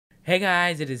Hey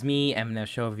guys, it is me, Eminem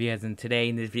Show Reviews, and today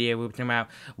in this video we'll be talking about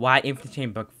why Infinite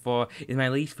Chain Book 4 is my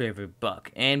least favorite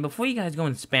book. And before you guys go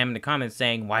and spam in the comments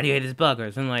saying, why do you hate this book, or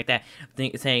something like that,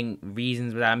 saying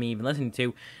reasons without me even listening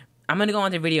to, I'm gonna go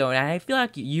on to the video, and I feel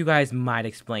like you guys might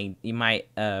explain, you might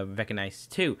recognize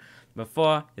too.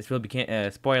 Before, this will be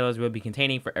spoilers will be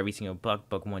containing for every single book,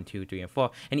 book 1, 2, 3, and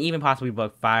 4, and even possibly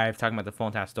book 5, talking about the full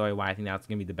entire story, why I think that's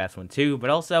gonna be the best one too, but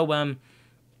also,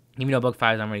 even though book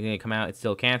 5 is not really going to come out, it's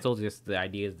still canceled. Just the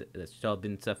ideas that's still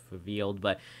been stuff revealed.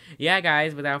 But yeah,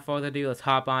 guys, without further ado, let's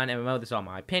hop on MMO. This is all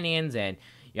my opinions, and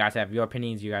you guys have your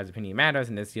opinions. You guys' opinion matters,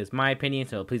 and this is just my opinion.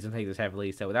 So please don't take this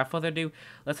heavily. So without further ado,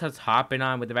 let's just hop in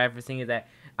on with the very first thing is that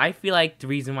I feel like the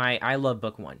reason why I love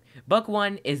book 1. Book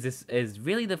 1 is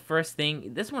really the first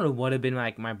thing. This one would have been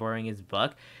like my boringest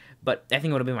book. But I think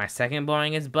it would have been my second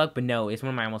boringest book, but no, it's one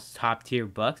of my most top tier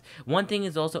books. One thing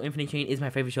is also Infinite Chain is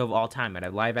my favorite show of all time. Out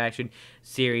of live action,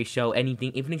 series, show,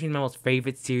 anything, Infinite Chain is my most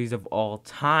favorite series of all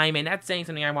time. And that's saying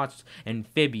something. I watched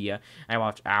Amphibia, I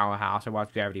watched Owl House, I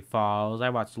watched Gravity Falls,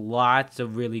 I watched lots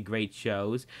of really great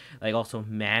shows, like also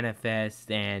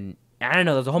Manifest, and I don't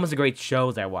know, there's a whole bunch of great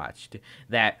shows I watched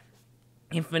that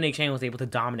Infinite Chain was able to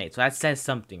dominate, so that says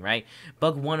something, right?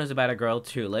 Book 1 was about a girl,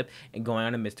 Tulip, and going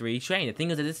on a mystery train. The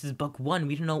thing is that this is book 1.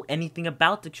 We don't know anything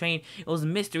about the train. It was a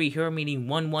mystery. Her meeting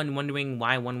 1-1, wondering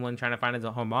why 1-1 trying to find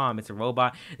her mom. It's a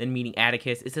robot. Then meeting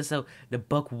Atticus. It's just so, the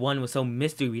book 1 was so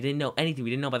mystery. We didn't know anything. We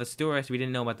didn't know about the stewardess. We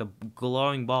didn't know about the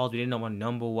glowing balls. We didn't know what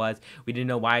number was. We didn't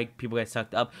know why people get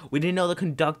sucked up. We didn't know the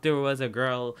conductor was a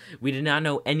girl. We did not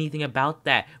know anything about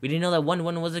that. We didn't know that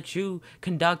 1-1 was a true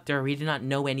conductor. We did not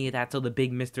know any of that, so the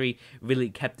big mystery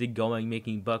really kept it going,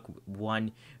 making book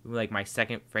 1 like my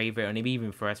second favorite, or maybe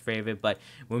even first favorite. But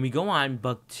when we go on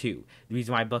book 2, the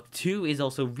reason why book 2 is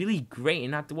also really great and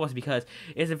not the worst, because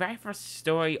it's the very first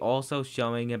story also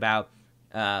showing about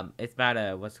it's about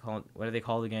a what are they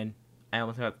called again? I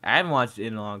haven't watched it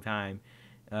in a long time.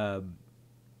 What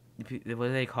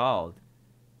are they called?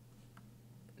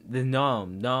 The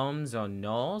gnomes or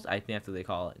gnolls? I think that's what they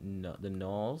call it. No, the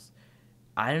gnolls.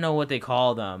 I don't know what they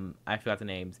call them. I forgot the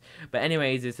names. But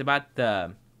anyways, it's about it's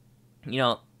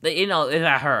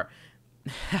about her.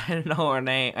 I don't know her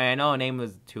name. I know her name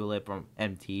was Tulip from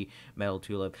MT, Metal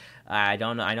Tulip. I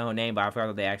don't know. I know her name, but I forgot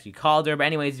what they actually called her. But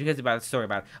anyways, because it's about a story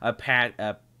about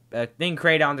a thing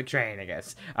created on the train, I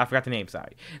guess. I forgot the name,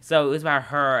 sorry. So it was about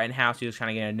her and how she was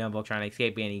trying to get a number, trying to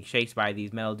escape getting chased by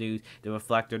these metal dudes, the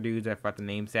reflector dudes, I forgot the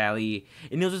name, Sally.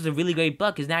 And it was just a really great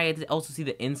book, because now you get to also see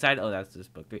the inside, oh, that's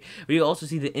just book 3. But you also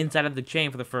see the inside of the train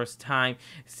for the first time,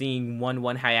 seeing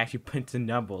 1-1, how he actually prints the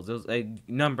numbers. Those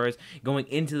numbers going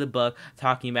into the book,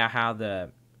 talking about how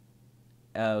the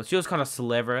she was called a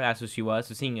sliver, that's what she was.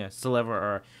 So seeing a sliver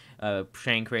or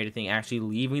train created thing actually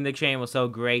leaving the train was so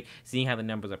great. Seeing how the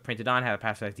numbers are printed on, how the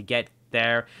password to get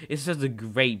there. It's just a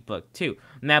great book too.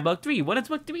 Now book 3, what does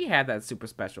book 3 have that's super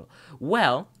special?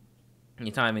 Well,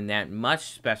 it's not even that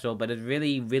much special, but it's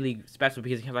really, really special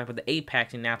because it comes back with the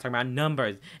apex and now talking about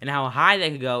numbers and how high they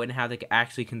could go and how they could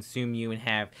actually consume you and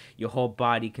have your whole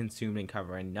body consumed and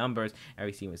covered in numbers.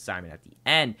 Every scene with Simon at the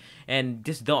end. And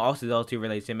just also those two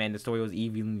relationships, man, the story was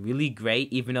even really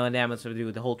great, even though that was to do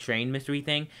with the whole train mystery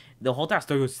thing. The whole entire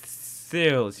story was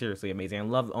still seriously amazing. I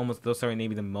love almost those story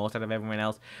maybe the most out of everyone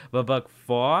else. But book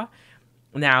 4,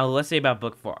 now, let's say about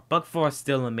book 4. Book 4 is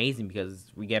still amazing because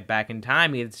we get back in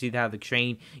time. We get to see how the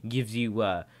train gives you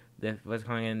the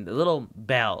little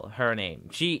Belle, her name.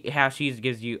 She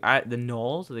gives you the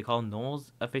gnolls. They call them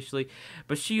gnolls officially,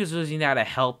 but she was using that to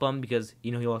help them because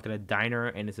you work at a diner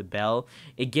and it's a Belle.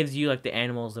 It gives you like the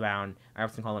animals around. I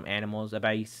often call them animals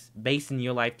based in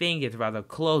your life thing. It's about the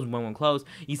clothes. When clothes,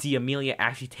 you see Amelia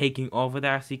actually taking over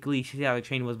that secretly. You see how the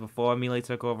train was before Amelia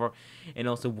took over, and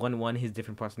also 1-1 his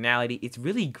different personality. It's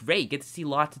really great. Get to see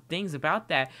lots of things about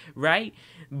that, right?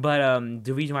 But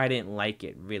the reason why I didn't like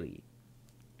it really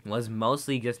was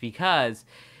mostly just because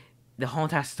the whole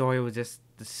entire story was just,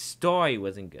 the story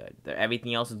wasn't good.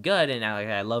 Everything else was good, and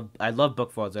I love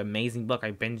book 4. It's an amazing book.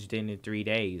 I binged it in 3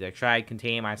 days. I tried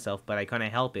containing myself, but I couldn't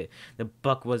help it. The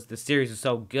series was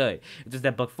so good. It's just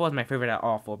that book 4 is my favorite out of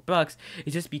all 4 books.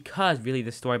 It's just because really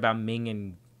the story about Ming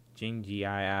and Jinji,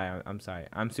 I'm sorry.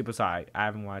 I'm super sorry. I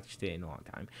haven't watched it in a long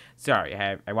time. Sorry.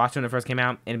 I watched it when it first came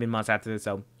out, and it's been months after this,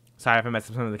 so sorry if I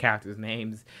messed up some of the characters'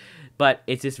 names. But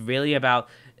it's just really about,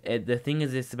 the thing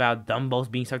is, it's about them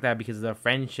both being sucked out because of their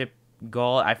friendship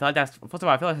goal. I feel like that's, first of all,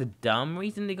 I feel like it's a dumb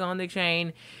reason to go on the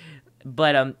train.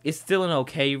 But it's still an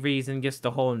okay reason, just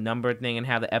the whole number thing and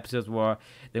how the episodes were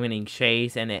the winning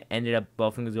chase, and it ended up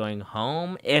both of them going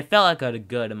home. It felt like a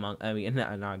good among, I mean,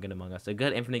 not good Among Us, a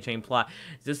good Infinite Chain plot.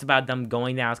 It's just about them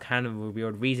going down. It's kind of a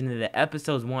weird reason. And the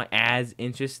episodes weren't as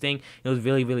interesting. It was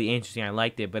really, really interesting. I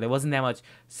liked it, but it wasn't that much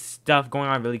stuff going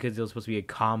on really because it was supposed to be a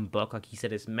calm book. Like he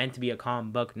said, it's meant to be a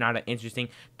calm book, not an interesting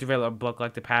thriller book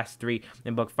like the past three.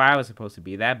 And book 5 was supposed to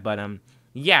be that, but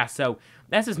yeah, so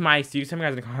that's just my excuse. Tell me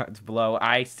guys in the comments below.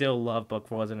 I still love Book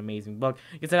 4. It's an amazing book.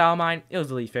 You said all mine. It was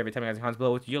the least favorite. Tell me guys in the comments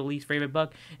below what's your least favorite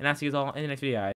book. And I'll see you all in the next video, guys.